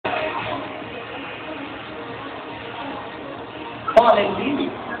ball and leave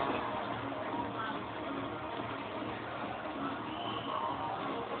it.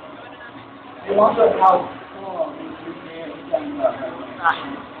 You wonder how strong this man can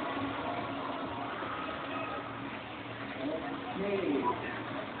Okay.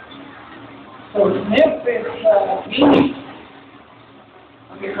 So Smith is meaning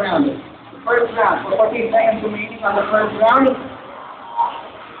on the ground. The first round. For 14 seconds remaining on the first round.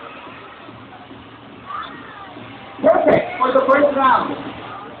 Perfect for the first round.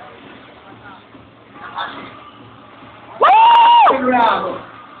 Woo! Second round.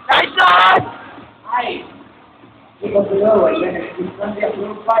 Nice shot! Nice. Because below again, it's going to be a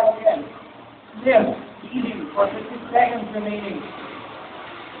blue fight again. Smith leading for 15 seconds remaining.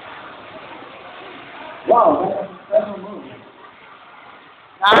 Wow, that was a special move.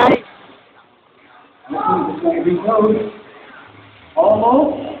 Nice! It's going to be close.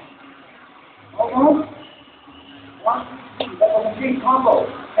 Almost. Almost. 1, 2, that was a big combo.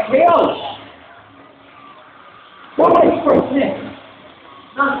 And KO. What was for Smith?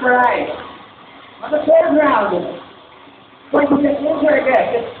 Not right. On the third round, going to get closer again.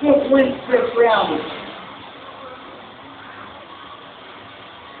 It's Smith wins first round.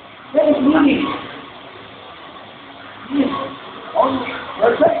 That is moving.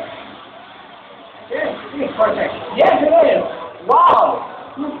 Perfect. Yes, it is perfect. Yes, it is. Wow.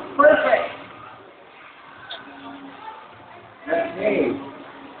 Perfect. Okay.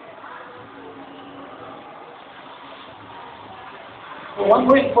 So 1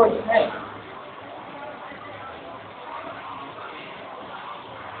 point for Smith.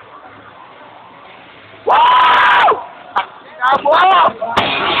 Wow! Wow!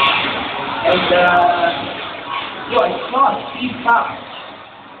 And it's not speed up.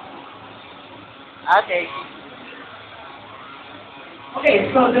 Okay. Okay,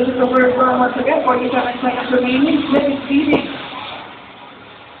 so this is the first round once again. 47 seconds remaining. Smith is leading.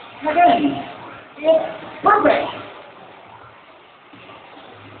 Again, it's perfect.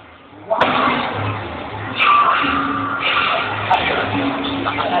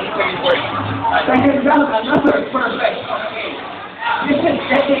 Second round, another perfect. Okay. This is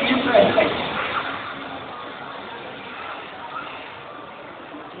getting interesting.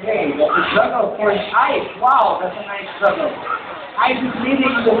 Okay, that's a struggle for Ice. Wow, that's a nice struggle. Ice is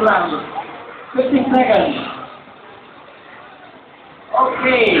leading this round. 15 seconds.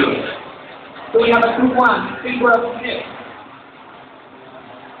 Okay. So we have a 2-1 favor of Smith.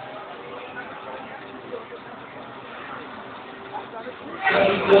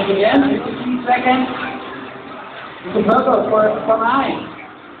 Once again, 15 seconds. It's a struggle for Ice.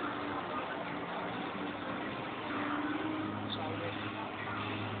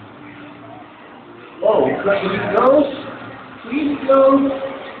 Oh, it goes. Please go.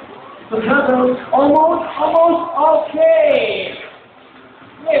 The struggle. Almost. Okay.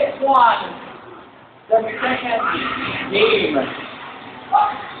 Smith won the second game.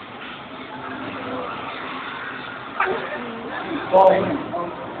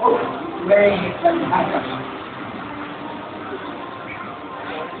 Oh, very fantastic.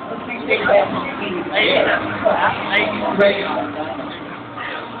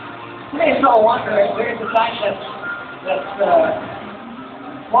 It's no wonder there's a time that's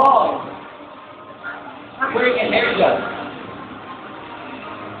small. Not wearing a haircut.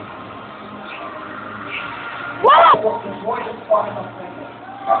 Wow! What's the voice of part of the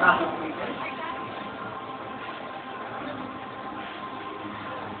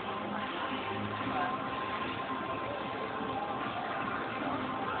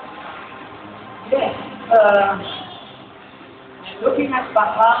Yes, looking at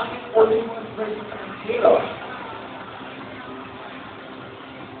Baham, Oliver versus Anjiro.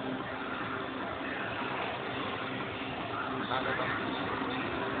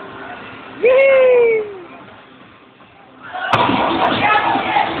 Yee!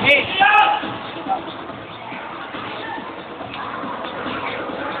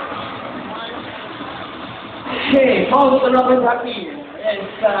 Okay, call with the rubber ducky.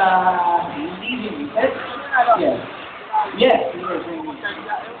 It's leading. Yes. Yes.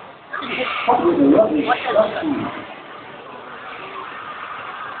 What with the rubber ducky?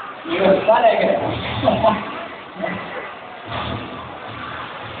 You're funny.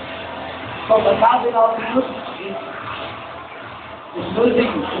 So the thousand is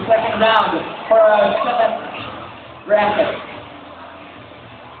losing the second round for a 7th bracket.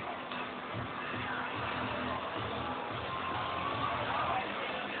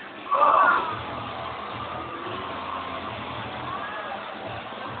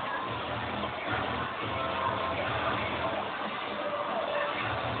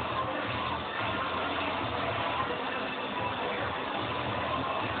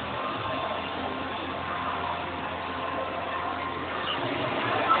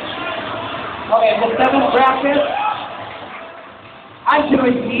 Okay, the seventh bracket, Anjiro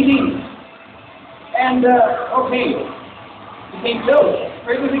is leading. And, okay, you think so?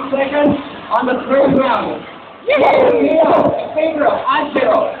 36 seconds on the third round. In favor of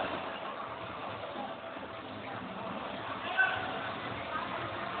Anjiro.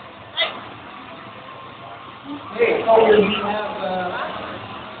 Okay, so we have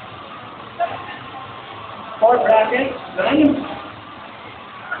four brackets done.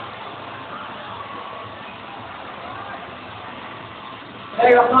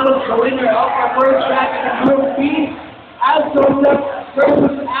 There comes the winner of our first bracket in Group B, Al Joseph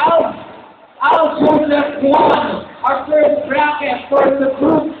versus Al Joseph won our first bracket for the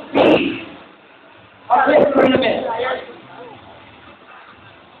Group B of this tournament.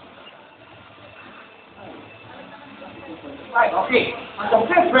 Right, okay, on the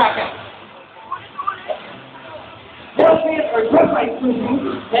fifth bracket. Deficit or deficit shooting,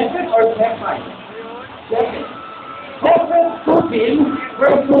 deficit or deficit? Deficit. Deficit shooting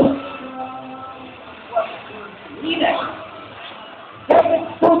versus Eden. Deficit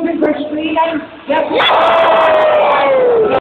shooting versus Eden. Deficit.